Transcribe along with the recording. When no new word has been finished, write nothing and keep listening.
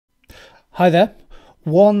Hi there.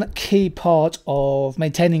 One key part of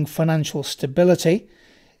maintaining financial stability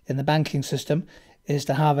in the banking system is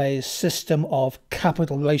to have a system of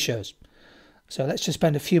capital ratios. So let's just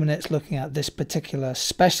spend a few minutes looking at this particular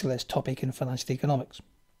specialist topic in financial economics.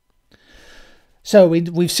 So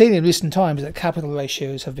we've seen in recent times that capital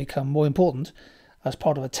ratios have become more important as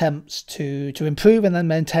part of attempts to improve and then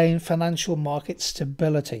maintain financial market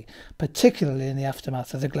stability, particularly in the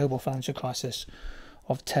aftermath of the global financial crisis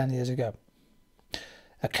of 10 years ago.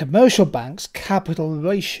 A commercial bank's capital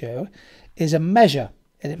ratio is a measure,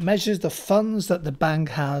 and it measures the funds that the bank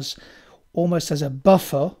has almost as a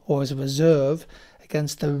buffer or as a reserve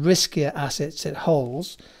against the riskier assets it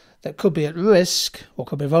holds that could be at risk or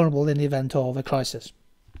could be vulnerable in the event of a crisis.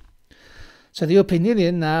 So the European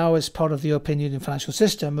Union now, as part of the European Union financial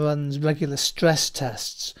system, runs regular stress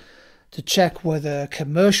tests to check whether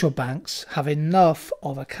commercial banks have enough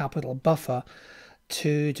of a capital buffer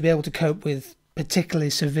to be able to cope with particularly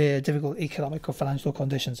severe, difficult economic or financial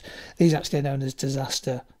conditions. These actually are known as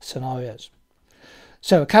disaster scenarios.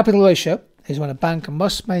 So a capital ratio is when a bank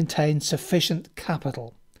must maintain sufficient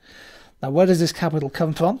capital. Now, where does this capital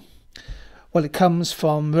come from? Well, it comes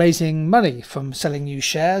from raising money, from selling new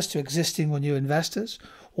shares to existing or new investors,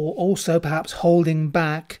 or also perhaps holding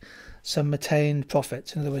back some retained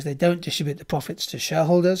profits. In other words, they don't distribute the profits to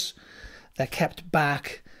shareholders, they're kept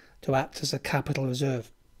back to act as a capital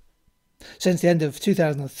reserve. Since the end of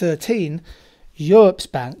 2013, Europe's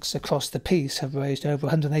banks across the piece have raised over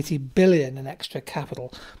 180 billion in extra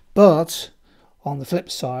capital. But on the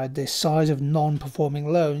flip side, the size of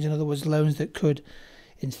non-performing loans, in other words, loans that could,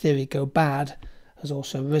 in theory, go bad, has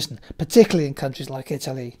also risen, particularly in countries like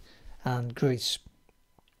Italy and Greece.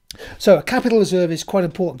 So a capital reserve is quite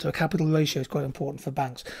important, or a capital ratio is quite important for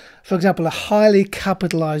banks. For example, a highly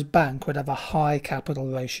capitalised bank would have a high capital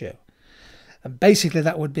ratio. And basically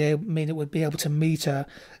that would mean it would be able to meet a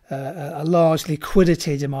large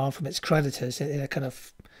liquidity demand from its creditors in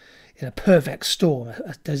a perfect storm,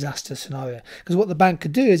 a disaster scenario. Because what the bank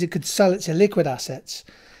could do is it could sell its illiquid assets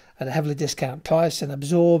at a heavily discounted price and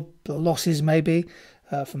absorb the losses maybe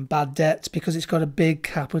from bad debts because it's got a big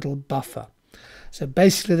capital buffer. So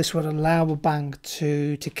basically this would allow a bank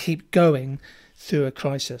to keep going through a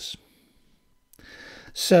crisis.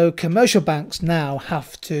 So commercial banks now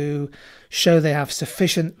have to show they have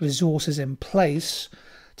sufficient resources in place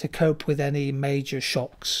to cope with any major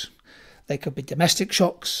shocks. They could be domestic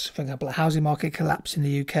shocks, for example, a housing market collapse in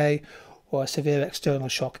the UK, or a severe external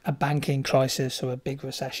shock, a banking crisis or a big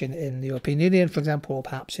recession in the European Union, for example, or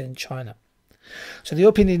perhaps in China. So the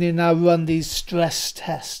European Union now run these stress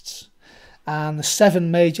tests, and the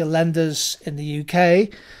 7 major lenders in the UK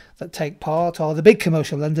that take part are the big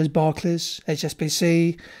commercial lenders: Barclays,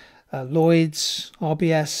 HSBC, Lloyds,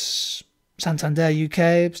 RBS, Santander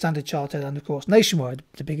UK, Standard Chartered, and of course Nationwide,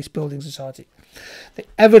 the biggest building society. The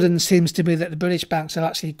evidence seems to be that the British banks are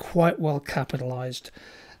actually quite well capitalised,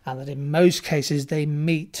 and that in most cases they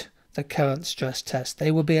meet the current stress test. They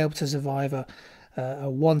will be able to survive a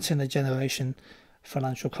once-in-a-generation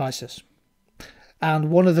financial crisis.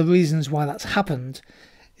 And one of the reasons why that's happened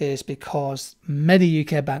is because many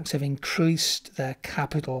UK banks have increased their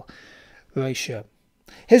capital ratio.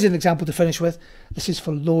 Here's an example to finish with. This is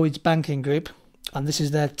for Lloyds Banking Group, and this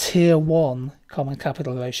is their Tier 1 common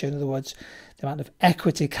capital ratio. In other words, the amount of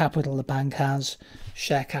equity capital the bank has,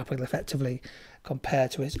 share capital effectively,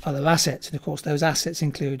 compared to its other assets. And of course, those assets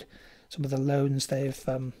include some of the loans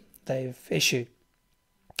they've issued.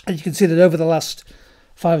 And you can see that over the last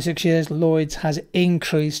 5 or 6 years, Lloyds has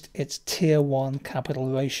increased its Tier 1 capital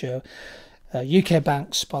ratio. UK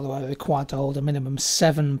banks, by the way, are required to hold a minimum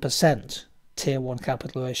 7% Tier 1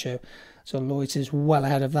 capital ratio, so Lloyds is well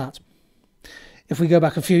ahead of that. If we go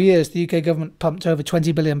back a few years, the UK government pumped over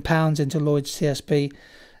 £20 billion into Lloyds TSB,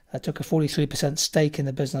 took a 43% stake in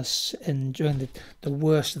the business during the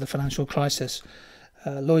worst of the financial crisis.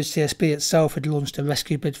 Lloyds TSB itself had launched a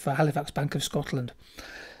rescue bid for Halifax Bank of Scotland.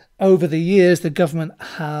 Over the years, the government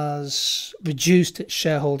has reduced its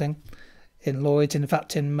shareholding in Lloyds. In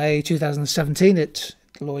fact, in May 2017,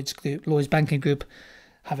 Lloyds Banking Group,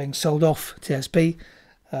 having sold off TSB,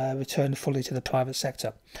 returned fully to the private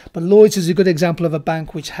sector. But Lloyds is a good example of a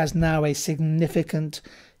bank which has now a significant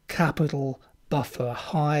capital buffer, a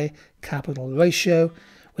high capital ratio,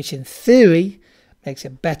 which in theory makes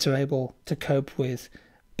it better able to cope with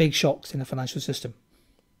big shocks in the financial system.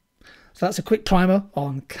 So that's a quick primer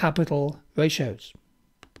on capital ratios.